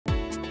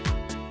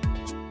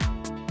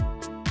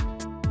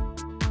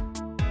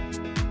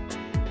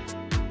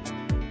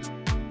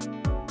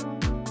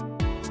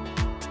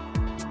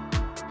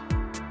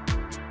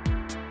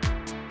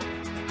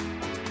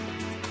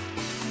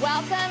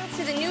Welcome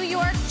to the New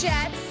York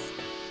Jets.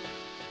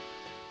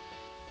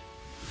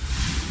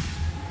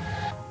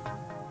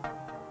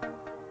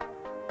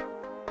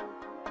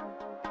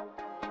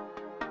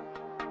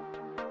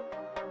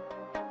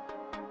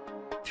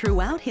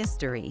 Throughout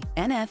history,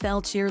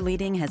 NFL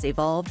cheerleading has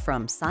evolved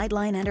from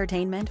sideline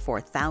entertainment for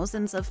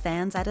thousands of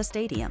fans at a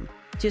stadium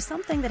to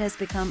something that has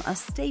become a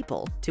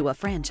staple to a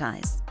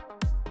franchise.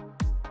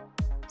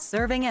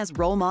 Serving as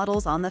role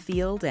models on the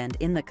field and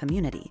in the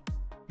community,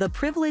 the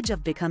privilege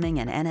of becoming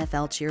an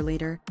NFL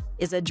cheerleader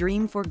is a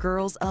dream for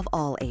girls of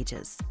all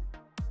ages.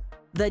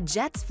 The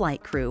Jets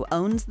flight crew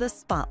owns the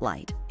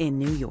spotlight in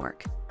New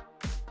York.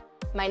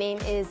 My name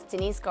is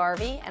Denise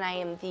Garvey, and I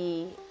am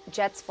the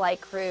Jets flight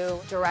crew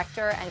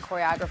director and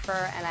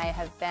choreographer, and I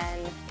have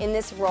been in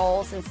this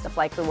role since the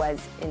flight crew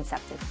was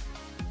incepted.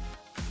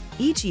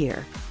 Each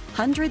year,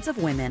 hundreds of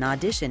women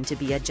audition to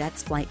be a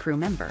Jets flight crew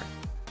member.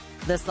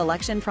 The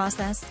selection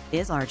process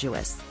is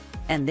arduous,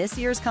 and this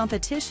year's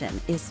competition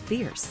is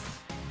fierce.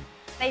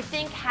 I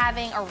think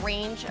having a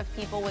range of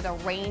people with a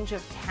range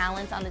of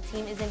talents on the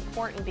team is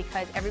important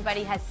because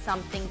everybody has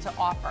something to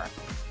offer.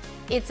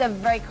 It's a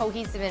very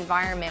cohesive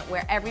environment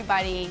where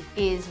everybody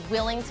is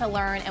willing to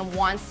learn and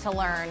wants to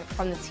learn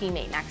from the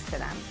teammate next to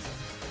them.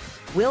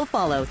 We'll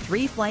follow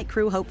 3 flight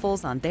crew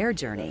hopefuls on their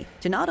journey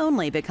to not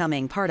only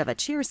becoming part of a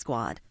cheer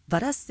squad,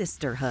 but a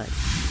sisterhood.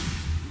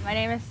 My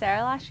name is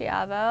Sarah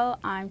Lasciavo.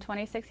 I'm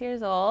 26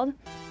 years old.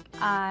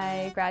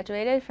 I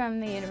graduated from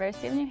the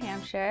University of New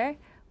Hampshire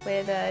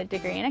with a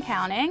degree in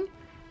accounting.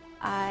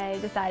 I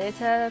decided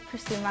to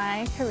pursue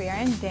my career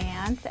in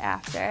dance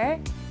after.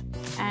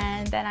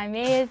 And then I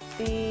made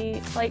the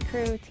flight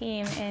crew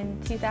team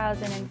in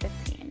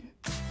 2015.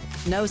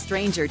 No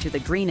stranger to the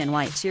green and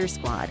white cheer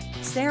squad,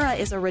 Sarah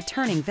is a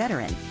returning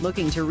veteran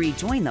looking to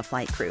rejoin the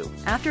flight crew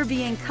after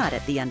being cut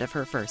at the end of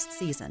her first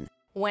season.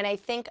 When I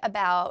think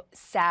about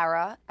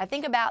Sarah, I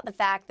think about the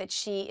fact that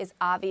she is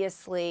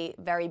obviously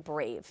very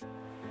brave.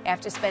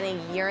 After spending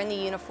a year in the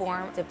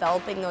uniform,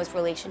 developing those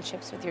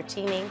relationships with your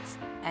teammates,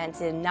 and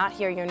to not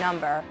hear your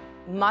number,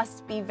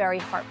 must be very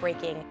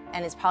heartbreaking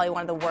and is probably one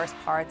of the worst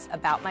parts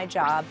about my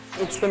job.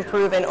 It's been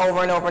proven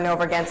over and over and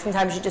over again.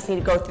 Sometimes you just need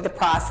to go through the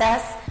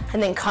process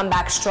and then come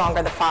back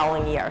stronger the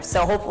following year.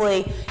 So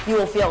hopefully you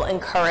will feel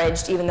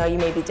encouraged, even though you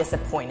may be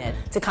disappointed,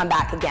 to come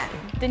back again.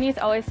 Denise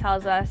always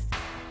tells us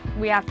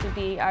we have to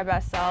be our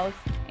best selves,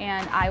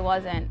 and I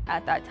wasn't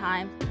at that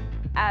time.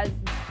 As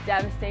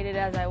devastated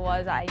as I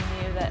was, I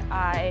knew that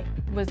I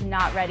was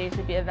not ready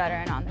to be a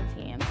veteran on the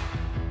team.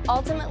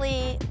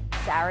 Ultimately,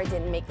 Sarah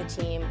didn't make the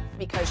team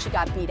because she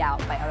got beat out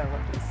by other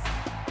rookies.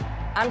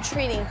 I'm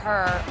treating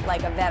her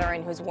like a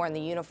veteran who's worn the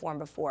uniform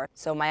before,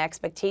 so my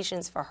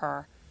expectations for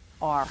her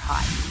are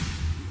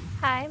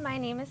high. Hi, my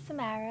name is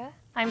Samara.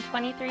 I'm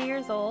 23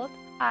 years old.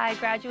 I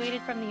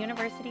graduated from the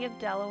University of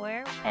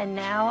Delaware, and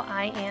now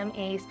I am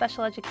a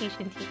special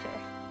education teacher.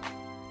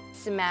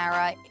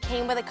 Samara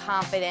came with a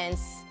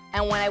confidence,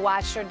 and when I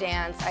watched her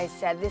dance, I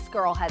said, this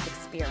girl has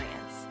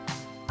experience.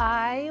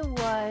 I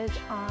was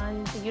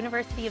on the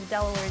University of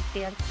Delaware's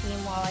dance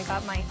team while I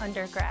got my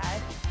undergrad,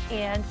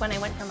 and when I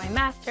went for my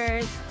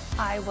master's,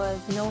 I was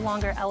no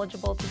longer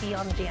eligible to be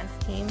on the dance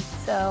team,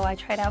 so I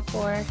tried out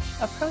for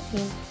a pro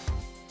team.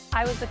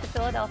 I was with the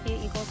Philadelphia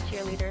Eagles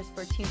cheerleaders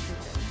for 2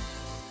 seasons.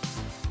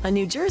 A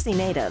New Jersey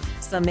native,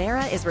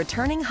 Samara is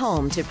returning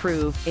home to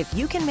prove if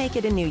you can make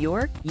it in New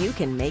York, you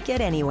can make it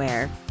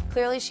anywhere.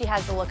 Clearly she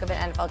has the look of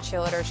an NFL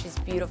cheerleader. She's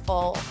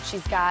beautiful.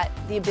 She's got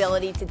the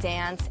ability to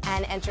dance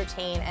and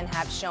entertain and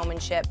have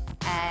showmanship.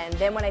 And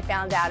then when I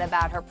found out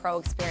about her pro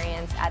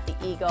experience at the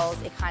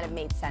Eagles, it kind of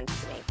made sense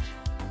to me.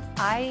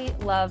 I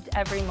loved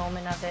every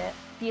moment of it.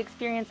 The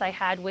experience I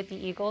had with the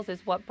Eagles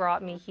is what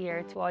brought me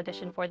here to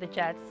audition for the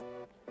Jets.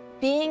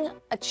 Being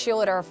a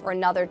cheerleader for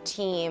another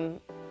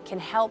team can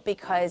help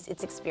because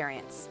it's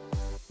experience.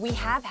 We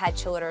have had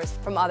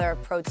cheerleaders from other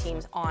pro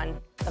teams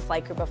on the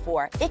flight crew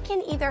before. It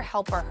can either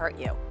help or hurt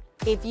you.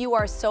 If you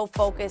are so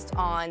focused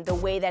on the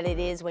way that it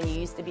is when you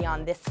used to be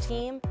on this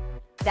team,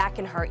 that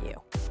can hurt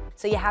you.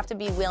 So you have to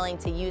be willing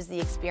to use the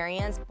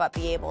experience, but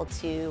be able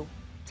to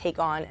take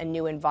on a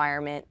new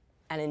environment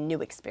and a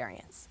new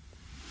experience.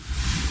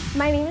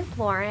 My name is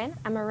Lauren.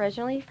 I'm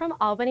originally from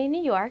Albany,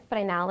 New York, but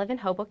I now live in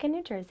Hoboken,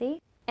 New Jersey.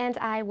 And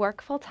I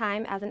work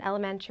full-time as an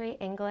elementary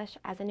English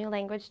as a new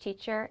language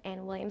teacher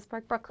in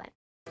Williamsburg, Brooklyn.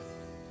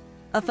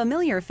 A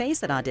familiar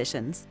face at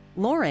auditions,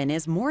 Lauren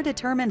is more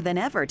determined than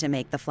ever to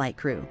make the flight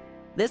crew.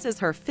 This is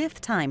her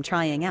 5th time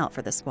trying out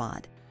for the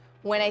squad.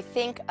 When I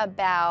think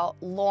about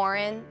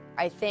Lauren,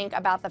 I think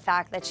about the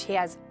fact that she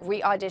has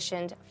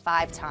re-auditioned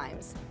 5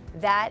 times.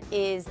 That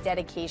is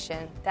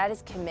dedication, that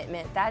is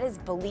commitment, that is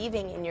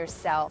believing in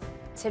yourself.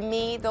 To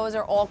me, those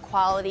are all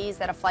qualities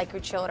that a flight crew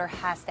cheerleader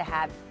has to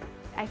have.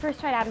 I first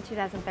tried out in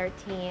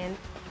 2013,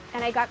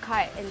 and I got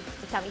cut in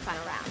the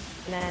semifinal round.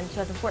 And then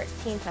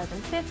 2014,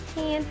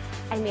 2015,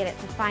 I made it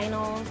to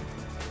finals.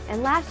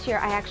 And last year,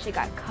 I actually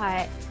got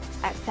cut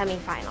at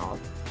semifinals.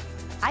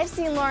 I've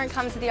seen Lauren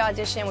come to the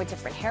audition with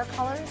different hair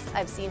colors.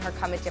 I've seen her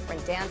come at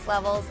different dance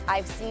levels.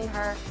 I've seen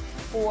her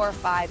 4 or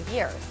 5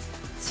 years.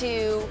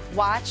 to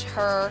watch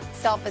her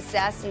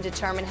self-assess and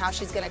determine how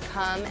she's going to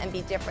come and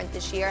be different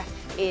this year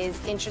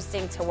is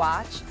interesting to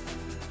watch.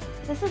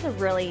 This is a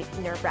really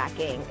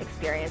nerve-wracking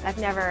experience. I've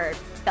never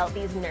felt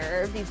these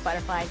nerves, these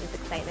butterflies, this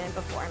excitement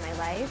before in my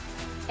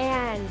life,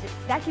 and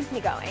that keeps me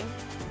going.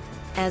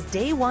 As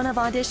day one of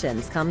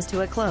auditions comes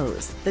to a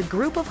close, the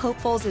group of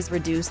hopefuls is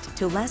reduced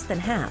to less than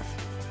half.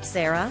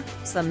 Sarah,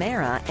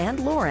 Samara, and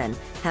Lauren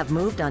have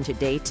moved on to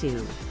day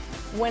two.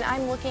 When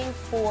I'm looking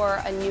for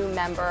a new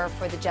member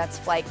for the Jets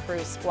Flight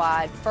Crew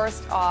squad,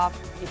 first off,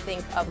 you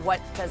think of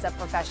what does a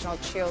professional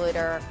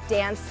cheerleader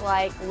dance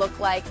like, look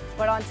like,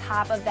 but on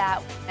top of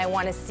that, I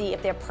want to see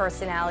if their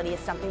personality is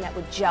something that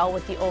would gel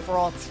with the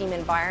overall team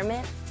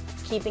environment,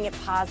 keeping it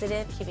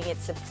positive, keeping it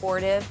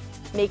supportive,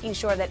 making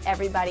sure that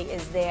everybody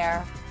is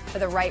there for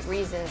the right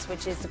reasons,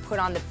 which is to put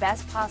on the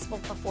best possible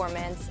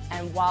performance,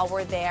 and while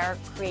we're there,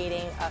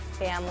 creating a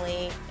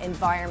family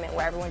environment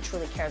where everyone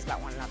truly cares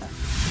about one another.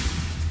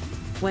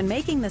 When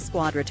making the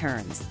squad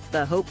returns,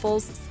 the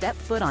hopefuls step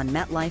foot on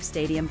MetLife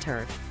Stadium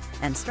turf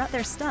and strut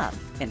their stuff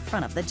in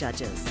front of the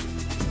judges.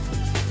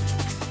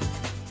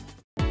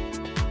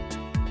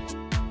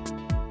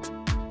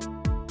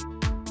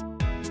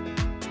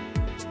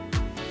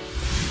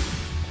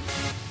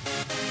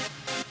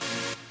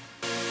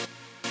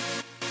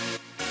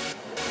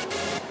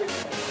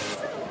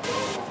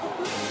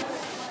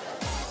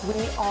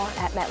 We are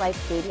at MetLife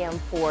Stadium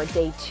for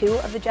day two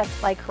of the Jets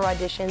Flight Crew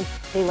auditions.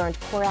 They learned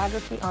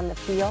choreography on the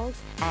field,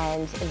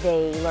 and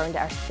they learned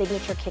our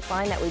signature kick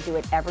line that we do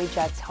at every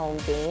Jets home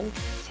game.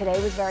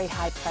 Today was very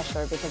high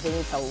pressure because they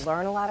need to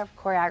learn a lot of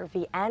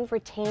choreography and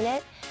retain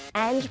it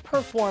and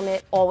perform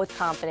it all with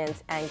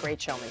confidence and great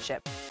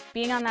showmanship.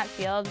 Being on that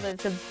field was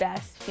the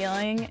best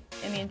feeling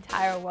in the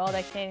entire world.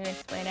 I can't even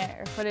explain it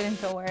or put it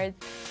into words.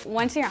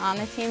 Once you're on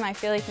the team, I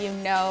feel like you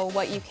know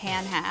what you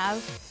can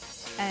have.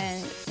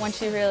 And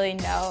once you really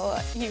know,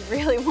 you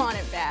really want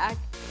it back.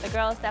 The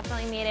girls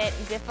definitely made it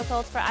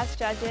difficult for us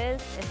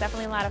judges. It's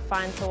definitely a lot of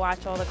fun to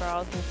watch all the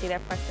girls and see their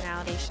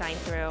personalities shine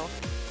through.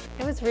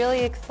 It was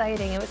really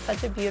exciting. It was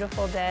such a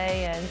beautiful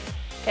day, and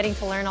getting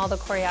to learn all the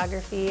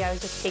choreography, I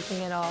was just taking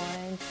it all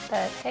in.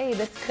 That, hey,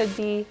 this could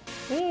be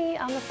me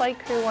on the flight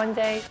crew one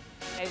day.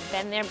 I've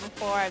been there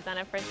before. I've done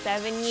it for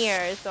 7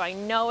 years, so I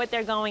know what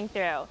they're going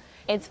through.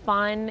 It's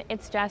fun,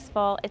 it's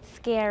stressful, it's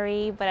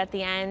scary, but at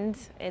the end,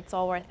 it's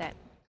all worth it.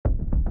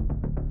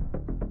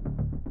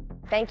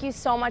 Thank you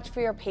so much for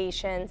your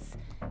patience.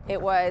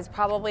 It was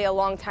probably a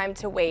long time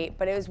to wait,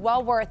 but it was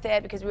well worth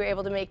it because we were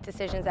able to make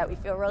decisions that we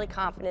feel really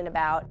confident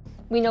about.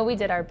 We know we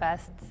did our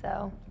best,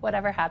 so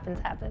whatever happens,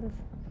 happens.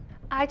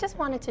 I just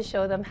wanted to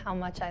show them how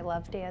much I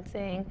love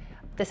dancing.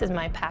 This is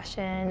my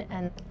passion,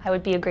 and I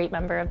would be a great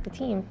member of the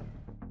team.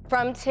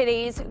 From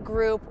today's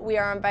group, we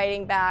are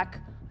inviting back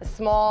a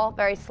small,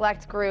 very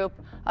select group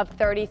of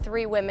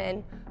 33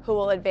 women who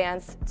will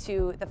advance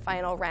to the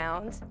final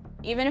round.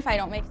 Even if I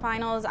don't make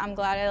finals, I'm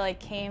glad I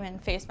came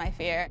and faced my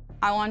fear.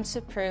 I want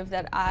to prove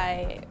that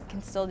I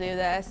can still do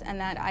this and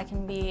that I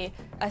can be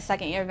a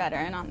second-year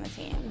veteran on the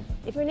team.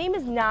 If your name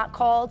is not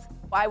called,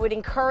 I would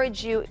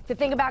encourage you to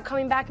think about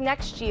coming back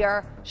next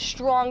year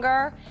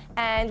stronger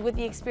and with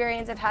the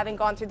experience of having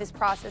gone through this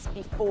process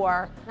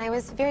before. I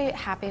was very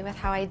happy with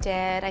how I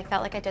did. I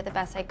felt like I did the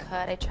best I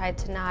could. I tried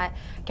to not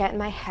get in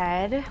my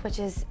head, which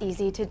is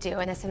easy to do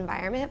in this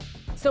environment.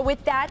 So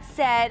with that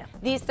said,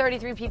 these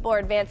 33 people are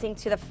advancing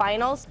to the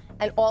finals,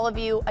 and all of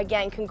you,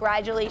 again,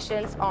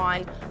 congratulations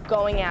on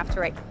going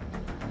after it.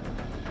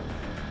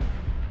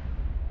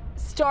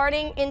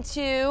 Starting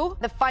into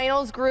the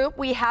finals group,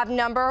 we have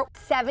number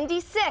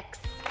 76.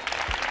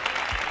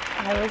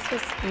 I was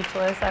just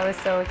speechless. I was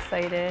so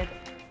excited.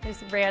 I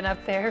just ran up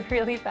there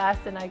really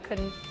fast and I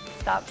couldn't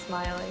stop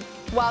smiling.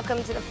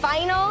 Welcome to the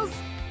finals,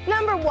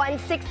 number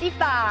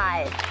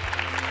 165.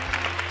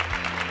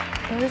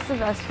 It was the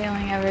best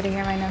feeling ever to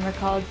hear my number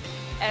called.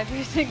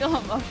 Every single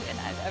emotion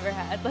I've ever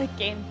had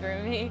came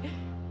through me.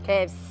 Okay,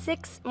 I have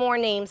 6 more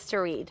names to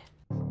read.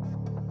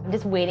 I'm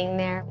just waiting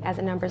there as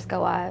the numbers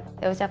go up.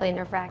 It was definitely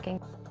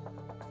nerve-wracking.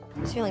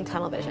 I'm just feeling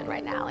tunnel vision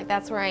right now.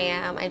 That's where I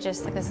am. This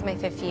is my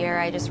 5th year.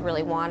 I just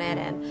really want it,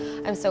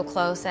 and I'm so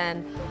close,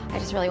 and I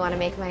just really want to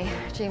make my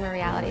dream a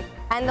reality.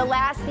 And the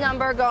last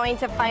number going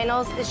to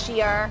finals this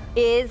year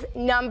is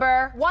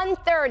number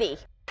 130.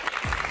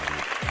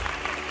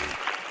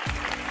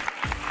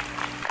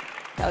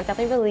 So I was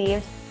definitely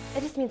relieved.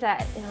 It just means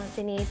that,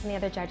 Denise and the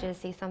other judges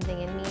see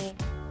something in me.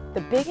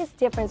 The biggest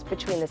difference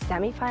between the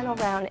semifinal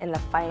round and the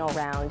final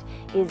round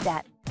is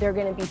that they're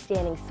going to be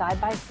standing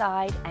side by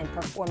side and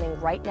performing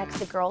right next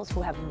to girls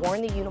who have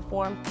worn the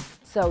uniform.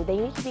 So they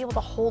need to be able to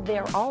hold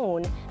their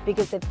own,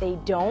 because if they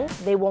don't,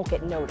 they won't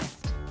get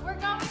noticed. We're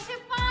going to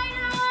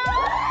finals!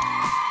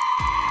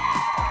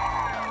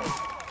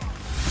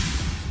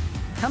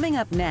 Coming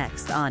up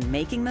next on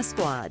Making the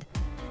Squad,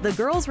 the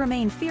girls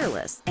remain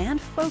fearless and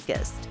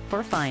focused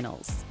for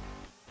finals.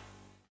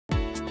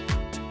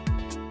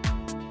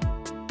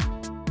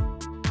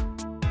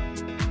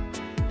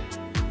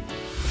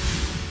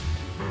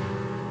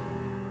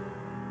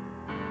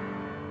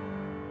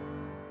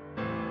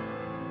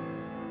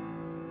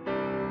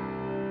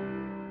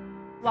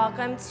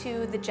 Welcome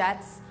to the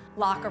Jets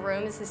locker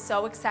room. This is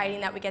so exciting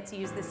that we get to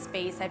use this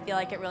space. I feel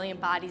like it really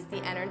embodies the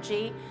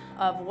energy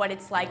of what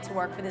it's like to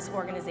work for this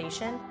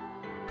organization.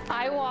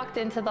 I walked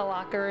into the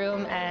locker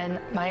room and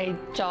my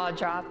jaw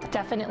dropped.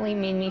 Definitely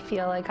made me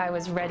feel like I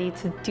was ready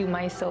to do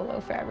my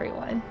solo for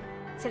everyone.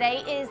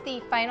 Today is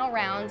the final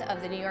round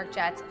of the New York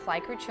Jets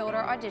Flight Crew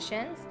Cheerleader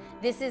auditions.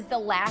 This is the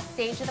last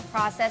stage of the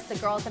process. The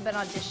girls have been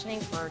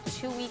auditioning for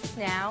 2 weeks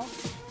now,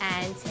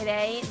 and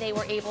today they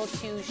were able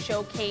to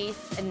showcase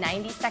a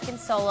 90-second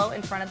solo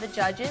in front of the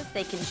judges.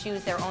 They can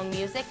choose their own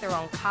music, their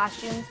own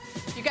costumes.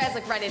 You guys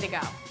look ready to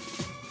go.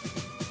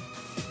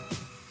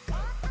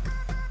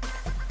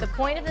 The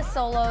point of the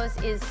solos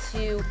is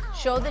to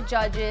show the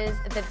judges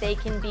that they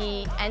can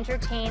be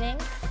entertaining,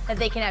 that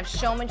they can have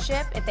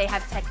showmanship. If they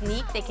have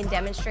technique, they can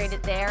demonstrate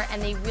it there,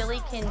 and they really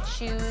can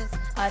choose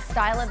a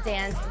style of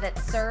dance that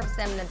serves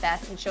them the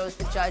best and shows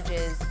the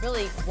judges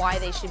really why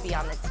they should be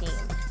on the team.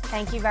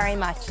 Thank you very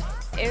much.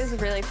 It was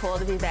really cool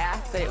to be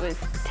back, but it was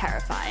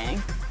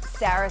terrifying.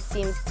 Sarah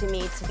seems to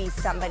me to be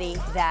somebody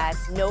that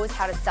knows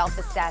how to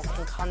self-assess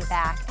and come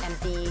back and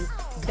be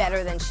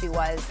better than she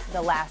was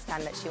the last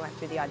time that she went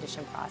through the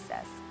audition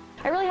process.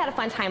 I really had a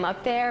fun time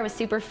up there. It was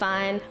super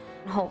fun.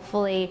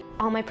 Hopefully,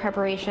 all my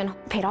preparation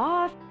paid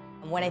off.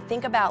 When I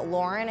think about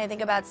Lauren, I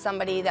think about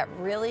somebody that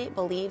really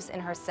believes in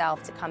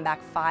herself to come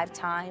back 5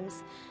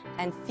 times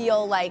and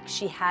feel like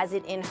she has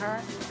it in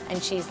her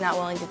and she's not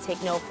willing to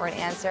take no for an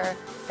answer.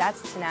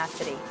 That's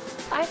tenacity.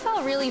 I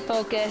felt really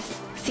focused.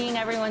 Seeing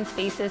everyone's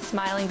faces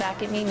smiling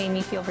back at me made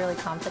me feel really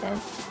confident.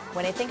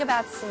 When I think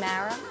about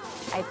Samara,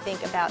 I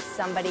think about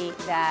somebody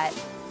that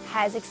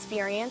has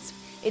experience.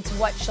 It's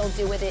what she'll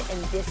do with it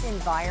in this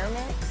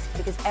environment,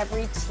 because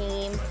every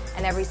team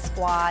and every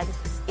squad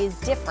is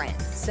different.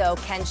 So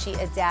can she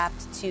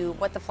adapt to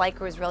what the Flight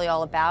Crew is really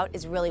all about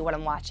is really what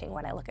I'm watching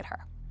when I look at her.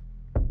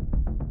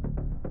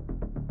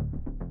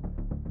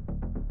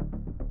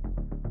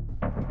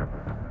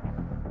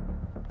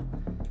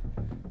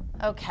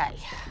 Okay,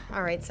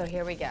 all right, so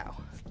here we go.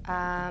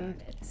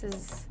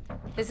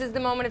 This is the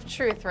moment of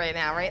truth right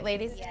now, right,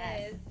 ladies?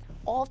 Yes.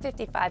 All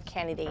 55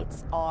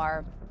 candidates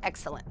are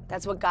excellent.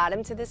 That's what got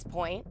them to this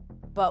point,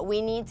 but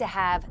we need to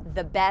have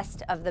the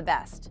best of the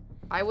best.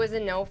 I was a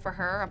no for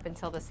her up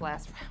until this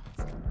last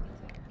round.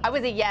 I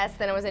was a yes,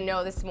 then I was a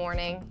no this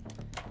morning.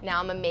 Now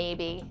I'm a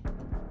maybe.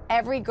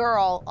 Every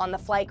girl on the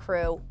Flight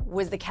Crew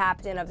was the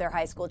captain of their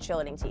high school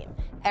cheerleading team.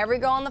 Every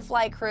girl on the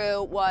Flight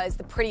Crew was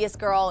the prettiest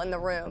girl in the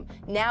room.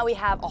 Now we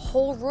have a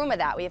whole room of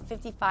that. We have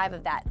 55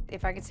 of that.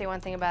 If I could say one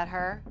thing about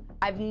her,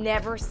 I've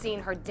never seen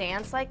her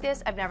dance like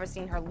this. I've never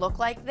seen her look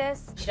like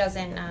this. She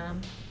doesn't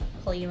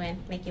pull you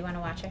in, make you want to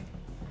watch her.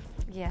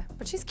 Yeah,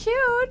 but she's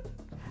cute.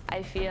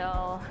 I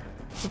feel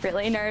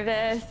really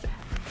nervous.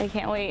 I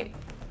can't wait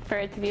for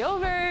it to be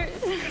over,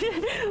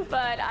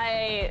 but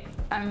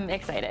I'm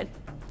excited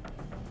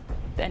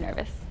and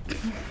nervous.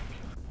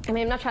 I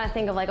mean, I'm not trying to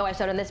think of like, oh, I should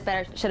have done this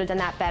better, should have done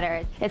that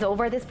better. It's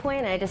over at this point,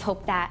 and I just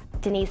hope that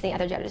Denise and the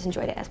other judges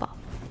enjoyed it as well.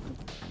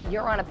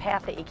 You're on a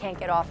path that you can't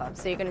get off of,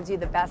 so you're gonna do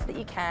the best that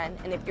you can,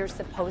 and if you're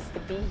supposed to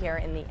be here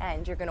in the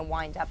end, you're gonna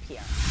wind up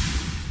here.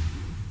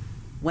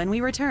 When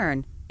we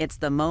return, it's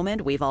the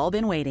moment we've all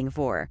been waiting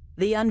for,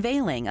 the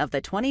unveiling of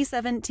the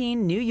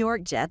 2017 New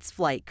York Jets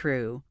Flight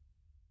Crew.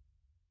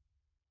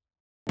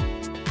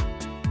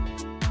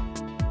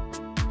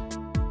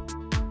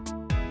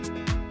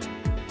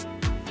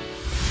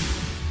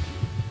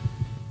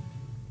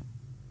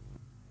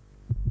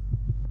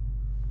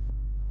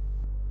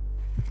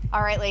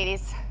 All right,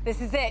 ladies,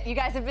 this is it. You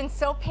guys have been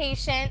so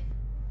patient.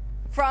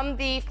 From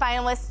the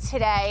finalists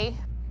today,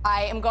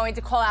 I am going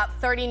to call out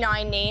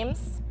 39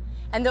 names,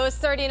 and those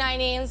 39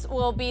 names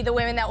will be the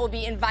women that will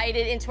be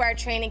invited into our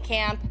training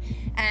camp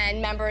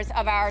and members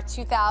of our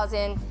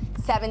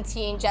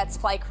 2017 Jets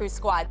Flight Crew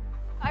squad.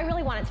 I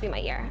really want it to be my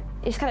year.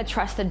 You just gotta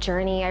trust the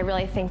journey. I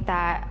really think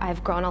that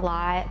I've grown a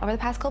lot over the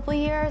past couple of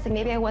years, and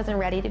maybe I wasn't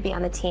ready to be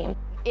on the team.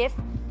 If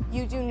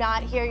you do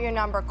not hear your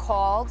number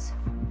called,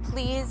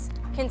 please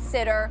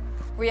consider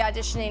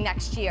re-auditioning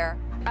next year.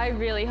 I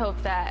really hope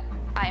that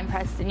I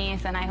impress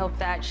Denise, and I hope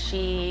that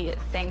she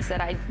thinks that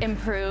I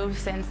improved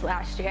since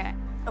last year.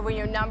 When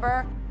your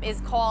number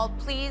is called,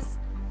 please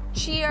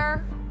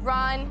cheer,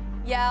 run,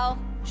 yell,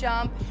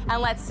 jump,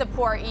 and let's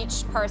support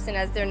each person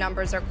as their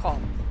numbers are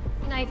called.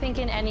 And I think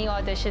in any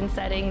audition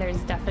setting,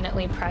 there's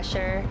definitely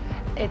pressure.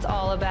 It's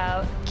all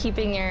about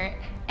keeping your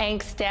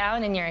angst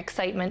down and your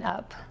excitement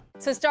up.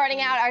 So starting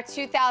out our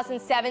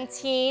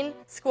 2017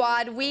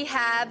 squad, we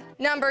have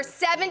number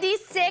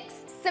 76,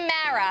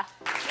 Samara.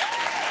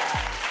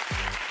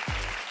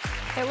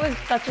 It was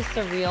such a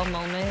surreal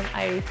moment.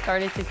 I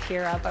started to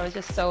tear up. I was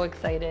just so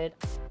excited.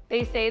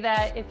 They say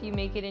that if you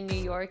make it in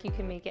New York, you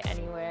can make it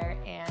anywhere.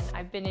 And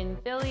I've been in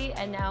Philly,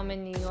 and now I'm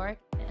in New York,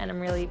 and I'm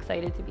really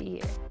excited to be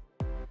here.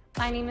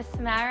 My name is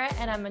Samara,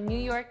 and I'm a New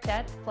York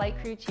Jets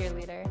Flight Crew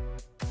cheerleader.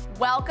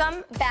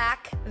 Welcome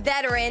back,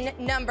 veteran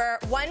number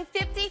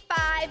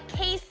 155,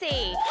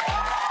 Casey.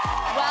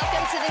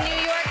 Welcome to the New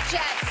York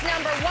Jets,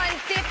 number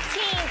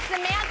 115,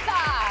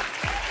 Samantha.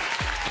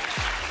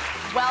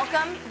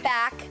 Welcome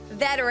back,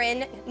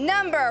 veteran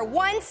number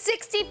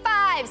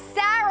 165,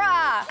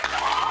 Sarah.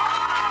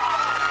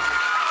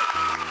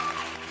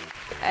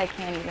 I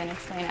can't even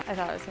explain it. I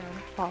thought I was gonna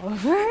fall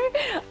over.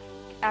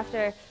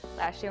 After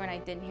last year when I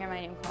didn't hear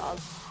my name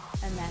called,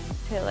 and then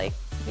to like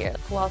hear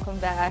welcome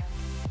back,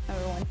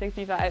 number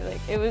 165, like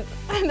it was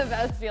the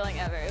best feeling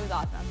ever. It was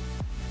awesome.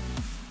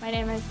 My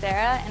name is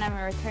Sarah, and I'm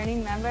a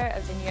returning member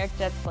of the New York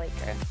Jets flight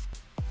crew.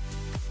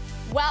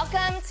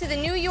 Welcome to the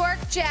New York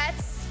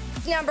Jets,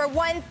 number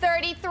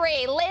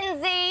 133,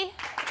 Lindsay.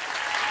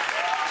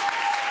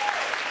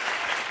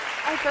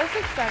 I first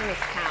was starting to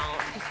count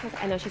just because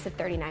I know she said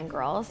 39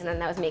 girls, and then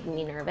that was making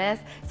me nervous,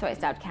 so I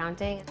stopped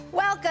counting.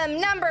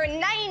 Welcome, number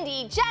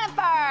 90,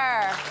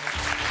 Jennifer.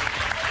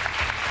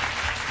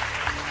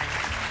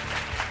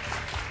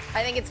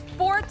 I think it's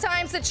 4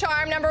 times the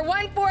charm, number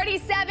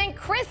 147,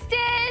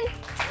 Kristen.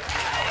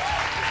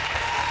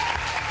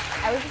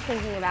 I was just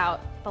thinking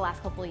about the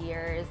last couple of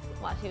years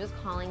while she was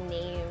calling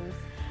names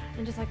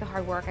and just like the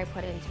hard work I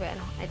put into it,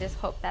 and I just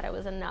hope that it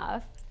was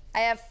enough. I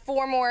have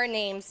 4 more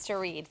names to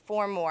read,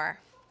 4 more.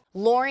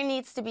 Lauren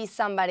needs to be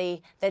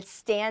somebody that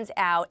stands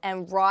out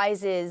and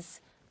rises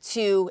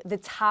to the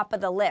top of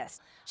the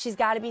list. She's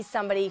got to be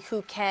somebody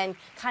who can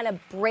kind of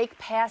break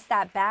past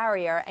that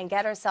barrier and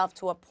get herself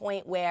to a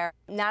point where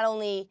not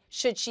only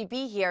should she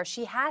be here,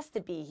 she has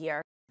to be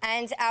here.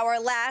 And our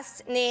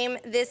last name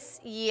this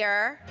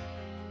year,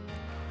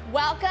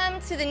 welcome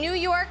to the New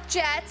York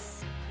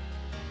Jets,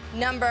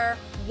 number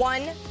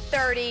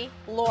 130,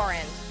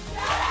 Lauren.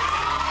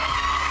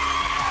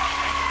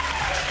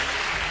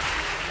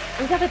 I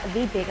think that's like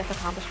the biggest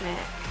accomplishment,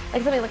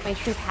 like something like my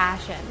true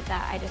passion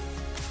that it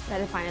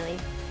finally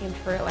came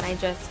true, and I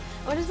want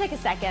to just take a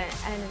second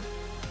and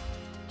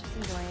just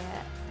enjoy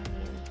it. I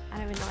mean, I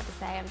don't even know what to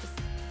say.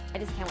 I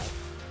just can't wait.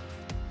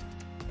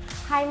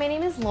 Hi, my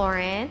name is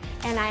Lauren,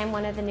 and I am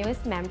one of the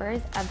newest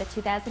members of the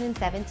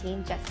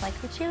 2017 Jets Flight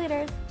Crew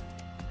Cheerleaders.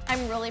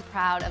 I'm really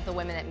proud of the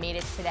women that made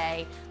it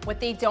today. What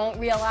they don't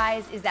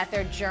realize is that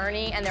their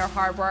journey and their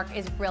hard work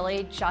is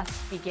really just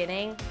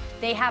beginning.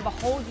 They have a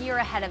whole year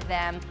ahead of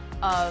them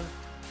of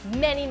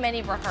many,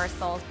 many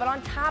rehearsals, but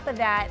on top of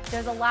that,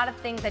 there's a lot of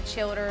things that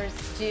cheerleaders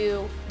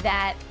do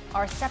that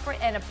are separate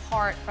and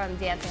apart from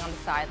dancing on the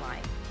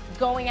sideline.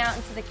 Going out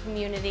into the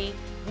community,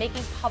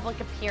 making public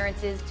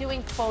appearances,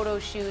 doing photo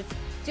shoots,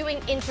 doing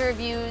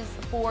interviews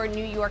for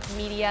New York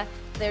media.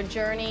 Their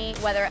journey,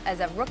 whether as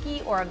a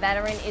rookie or a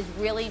veteran, is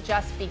really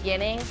just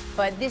beginning,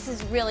 but this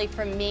is really,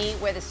 for me,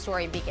 where the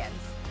story begins.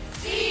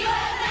 See you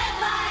at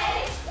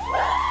MetLife!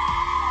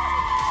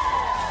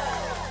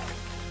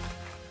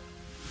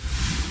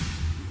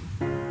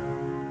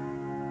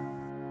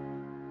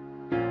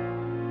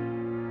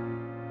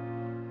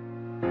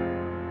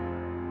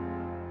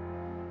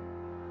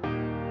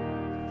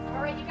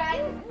 All right, you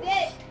guys,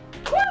 sit.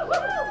 Woo, woo,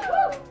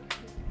 woo.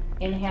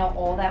 Inhale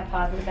all that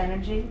positive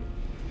energy.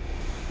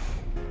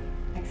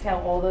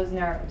 Exhale all those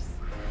nerves.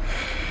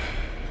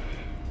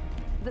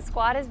 The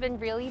squad has been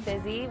really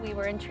busy. We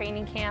were in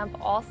training camp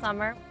all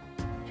summer.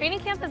 Training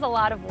camp is a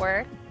lot of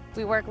work.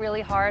 We work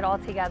really hard all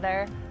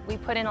together. We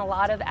put in a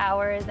lot of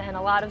hours and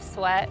a lot of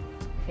sweat.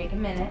 Take a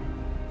minute,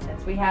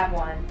 since we have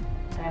one,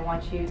 and I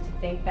want you to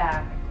think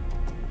back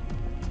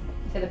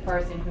to the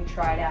person who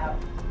tried out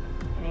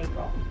in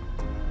April.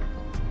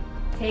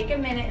 Take a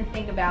minute and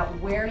think about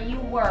where you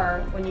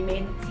were when you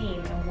made the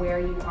team and where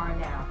you are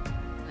now.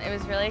 It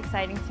was really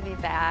exciting to be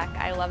back.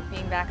 I loved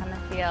being back on the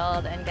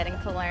field and getting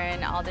to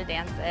learn all the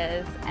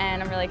dances,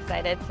 and I'm really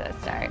excited to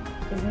start.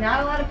 There's not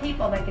a lot of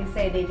people that can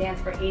say they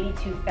dance for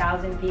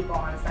 82,000 people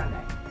on a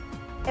Sunday.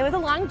 It was a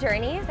long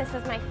journey. This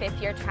was my 5th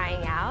year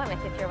trying out, and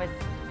my 5th year was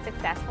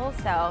successful,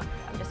 so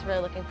I'm just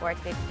really looking forward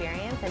to the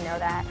experience and know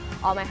that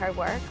all my hard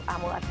work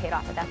will have paid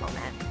off at that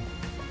moment.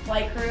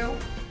 Flight Crew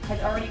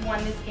has already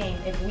won this game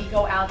if we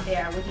go out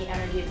there with the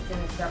energy that's in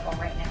the circle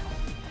right now.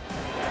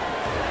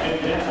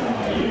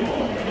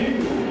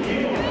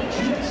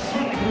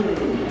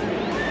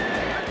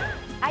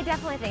 I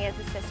definitely think it's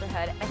a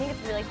sisterhood. I think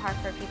it's really hard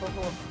for people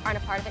who aren't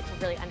a part of it to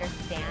really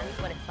understand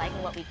what it's like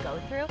and what we go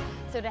through.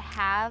 So to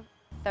have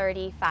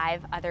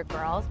 35 other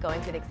girls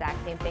going through the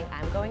exact same thing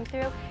I'm going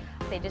through,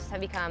 they just have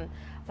become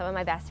some of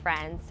my best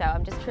friends. So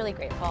I'm just truly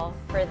grateful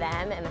for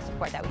them and the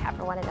support that we have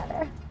for one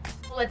another.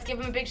 Well, let's give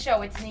them a big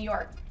show. It's New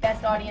York.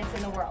 Best audience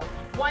in the world.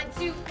 1,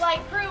 2,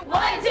 Flight Crew.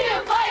 1, 2,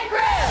 Flight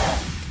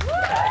Crew!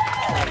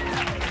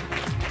 Woo!